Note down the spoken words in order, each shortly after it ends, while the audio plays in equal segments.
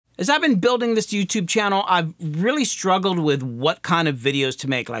As I've been building this YouTube channel, I've really struggled with what kind of videos to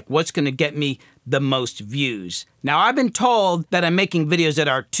make, like what's going to get me the most views. Now, I've been told that I'm making videos that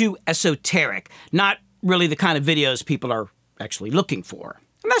are too esoteric, not really the kind of videos people are actually looking for.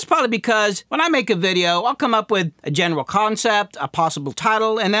 And that's probably because when I make a video, I'll come up with a general concept, a possible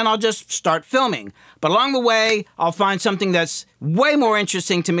title, and then I'll just start filming. But along the way, I'll find something that's way more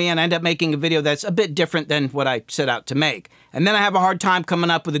interesting to me and end up making a video that's a bit different than what I set out to make. And then I have a hard time coming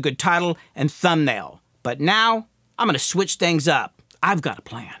up with a good title and thumbnail. But now, I'm going to switch things up. I've got a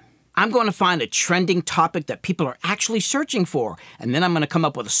plan. I'm going to find a trending topic that people are actually searching for, and then I'm going to come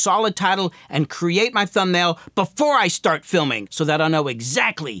up with a solid title and create my thumbnail before I start filming so that I know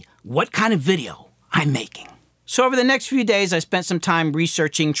exactly what kind of video I'm making. So over the next few days, I spent some time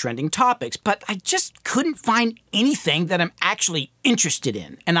researching trending topics, but I just couldn't find anything that I'm actually interested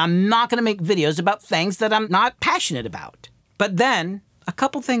in, and I'm not going to make videos about things that I'm not passionate about. But then, a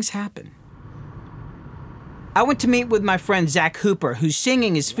couple things happened. I went to meet with my friend Zach Hooper, whose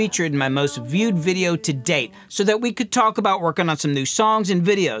singing is featured in my most viewed video to date, so that we could talk about working on some new songs and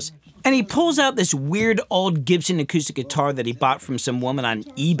videos. And he pulls out this weird old Gibson acoustic guitar that he bought from some woman on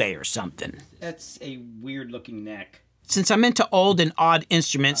eBay or something. That's a weird looking neck. Since I'm into old and odd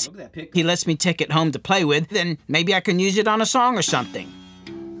instruments, he lets me take it home to play with, then maybe I can use it on a song or something.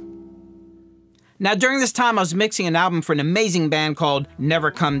 Now, during this time, I was mixing an album for an amazing band called Never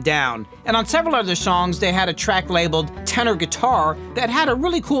Come Down. And on several other songs, they had a track labeled Tenor Guitar that had a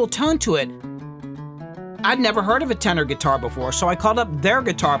really cool tone to it. I'd never heard of a tenor guitar before, so I called up their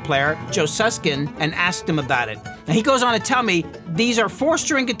guitar player, Joe Suskin, and asked him about it. And he goes on to tell me these are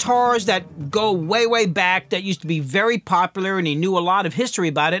 4-string guitars that go way, way back, that used to be very popular, and he knew a lot of history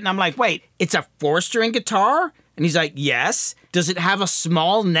about it. And I'm like, wait, it's a 4-string guitar? And he's like, yes. Does it have a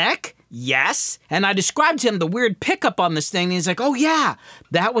small neck? Yes. And I described to him the weird pickup on this thing, and he's like, oh yeah,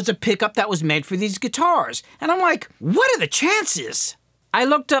 that was a pickup that was made for these guitars. And I'm like, what are the chances? I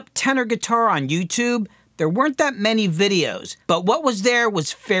looked up tenor guitar on YouTube. There weren't that many videos, but what was there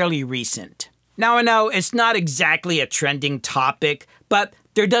was fairly recent. Now I know it's not exactly a trending topic, but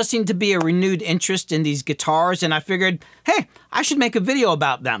there does seem to be a renewed interest in these guitars, and I figured, hey, I should make a video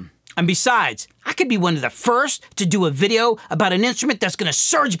about them. And besides, I could be one of the first to do a video about an instrument that's going to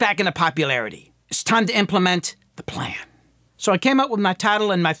surge back into popularity. It's time to implement the plan. So I came up with my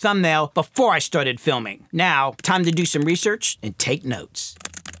title and my thumbnail before I started filming. Now, time to do some research and take notes.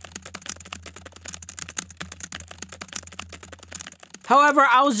 However,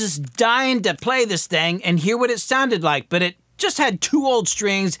 I was just dying to play this thing and hear what it sounded like, but it just had 2 old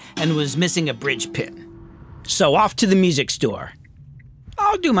strings and was missing a bridge pin. So off to the music store.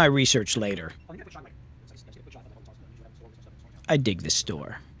 I'll do my research later. I dig this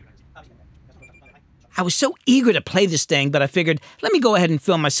store. I was so eager to play this thing, but I figured, let me go ahead and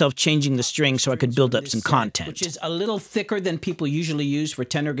film myself changing the strings so I could build up some content. Which is a little thicker than people usually use for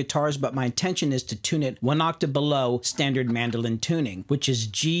tenor guitars, but my intention is to tune it 1 octave below standard mandolin tuning, which is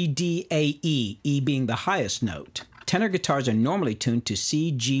G, D, A, E, E being the highest note. Tenor guitars are normally tuned to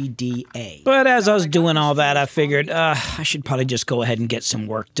C, G, D, A. But as I was doing all that, I figured, I should probably just go ahead and get some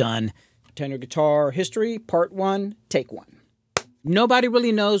work done. Tenor guitar history, part 1, take 1. Nobody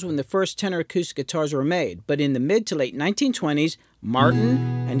really knows when the first tenor acoustic guitars were made, but in the mid to late 1920s, Martin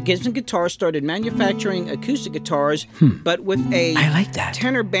and Gibson Guitars started manufacturing acoustic guitars, but with a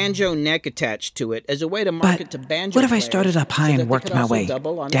tenor banjo neck attached to it as a way to market to banjo what if I started up high and worked my way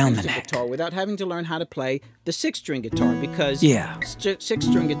down the neck? Guitar without having to learn how to play the 6-string guitar, because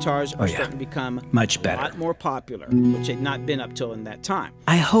 6-string guitars are starting to become much better, a lot more popular, which had not been up till in that time.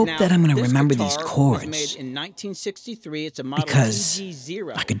 I hope that I'm going to remember these chords, made in 1963. It's a model because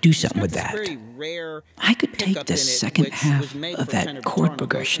I could do something with that. I could take the second half of that chord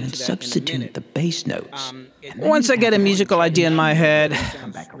progression and substitute the bass notes. Once I get a musical idea in my head,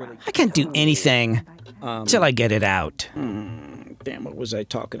 I can't do anything till I get it out. Damn, what was I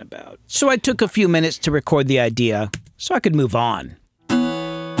talking about? So I took a few minutes to record the idea so I could move on. Well,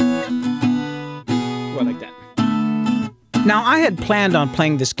 like that. Now, I had planned on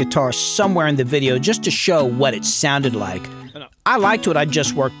playing this guitar somewhere in the video just to show what it sounded like. I liked what I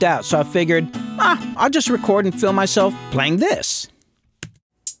just worked out, so I figured, I'll just record and film myself playing this.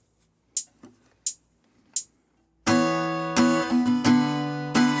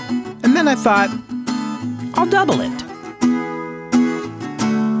 And then I thought, I'll double it.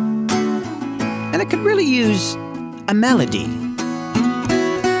 And it could really use a melody.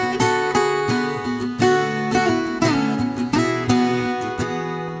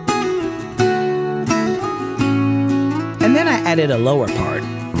 And then I added a lower part.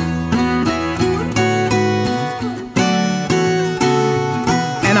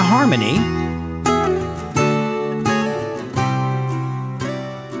 And a harmony.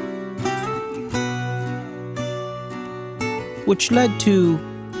 Which led to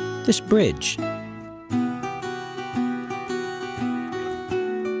this bridge.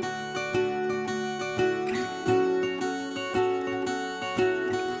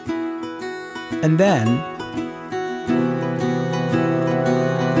 And then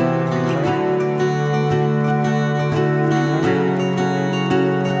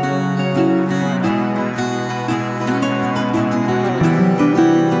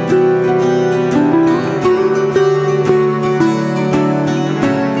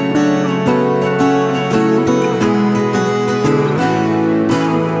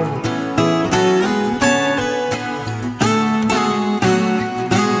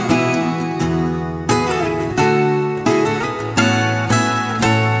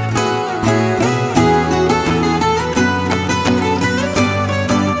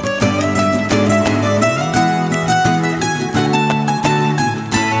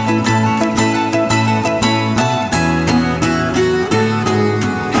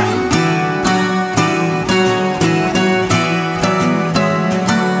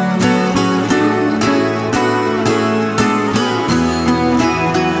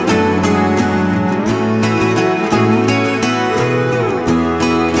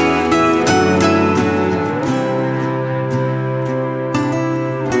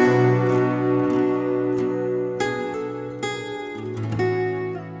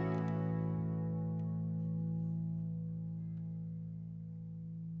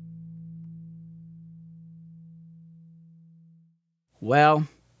well,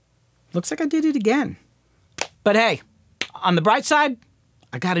 looks like I did it again. But hey, on the bright side,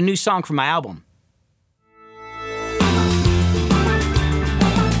 I got a new song for my album.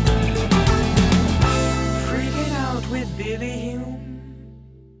 Freaking out with Billy.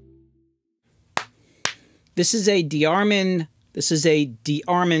 This is a de-Armand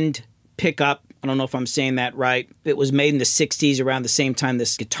pickup. I don't know if I'm saying that right. It was made in the 60s, around the same time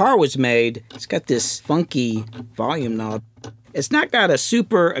this guitar was made. It's got this funky volume knob. It's not got a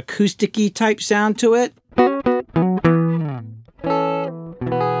super acoustic-y type sound to it.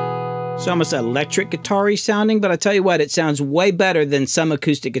 It's almost electric guitar-y sounding, but I tell you what, it sounds way better than some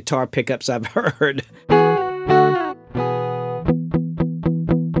acoustic guitar pickups I've heard.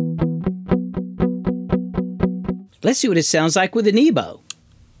 Let's see what it sounds like with an EBow.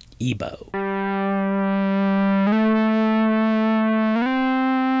 EBow.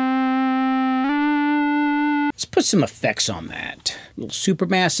 Let's put some effects on that. A little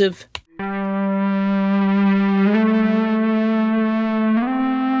supermassive.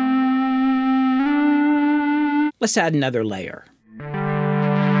 Let's add another layer.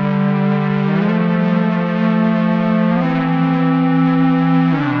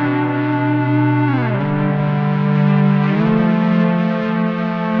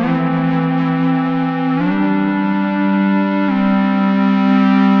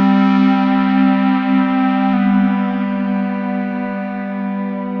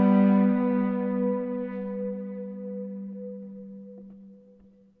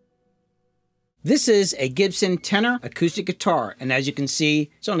 This is a Gibson Tenor acoustic guitar, and as you can see,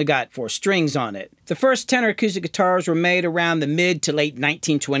 it's only got 4 strings on it. The first Tenor acoustic guitars were made around the mid to late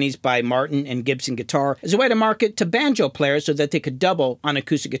 1920s by Martin and Gibson Guitar as a way to market to banjo players so that they could double on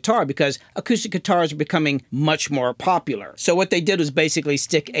acoustic guitar, because acoustic guitars are becoming much more popular. So what they did was basically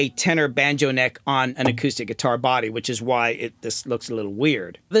stick a tenor banjo neck on an acoustic guitar body, which is why this looks a little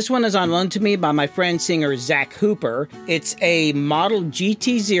weird. This one is on loan to me by my friend singer Zach Hooper. It's a model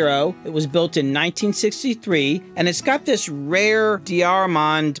GT0. It was built in 1963, and it's got this rare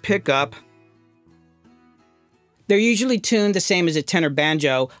de-Armand pickup. They're usually tuned the same as a tenor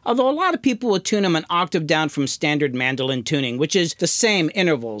banjo, although a lot of people will tune them an octave down from standard mandolin tuning, which is the same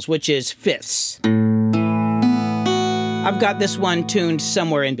intervals, which is fifths. I've got this one tuned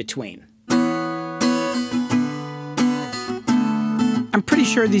somewhere in between. I'm pretty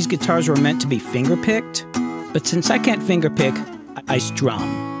sure these guitars were meant to be finger-picked, but since I can't finger-pick, I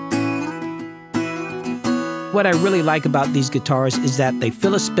strum. What I really like about these guitars is that they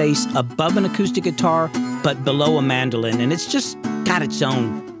fill a space above an acoustic guitar, but below a mandolin, and it's just got its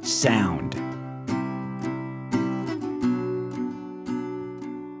own sound.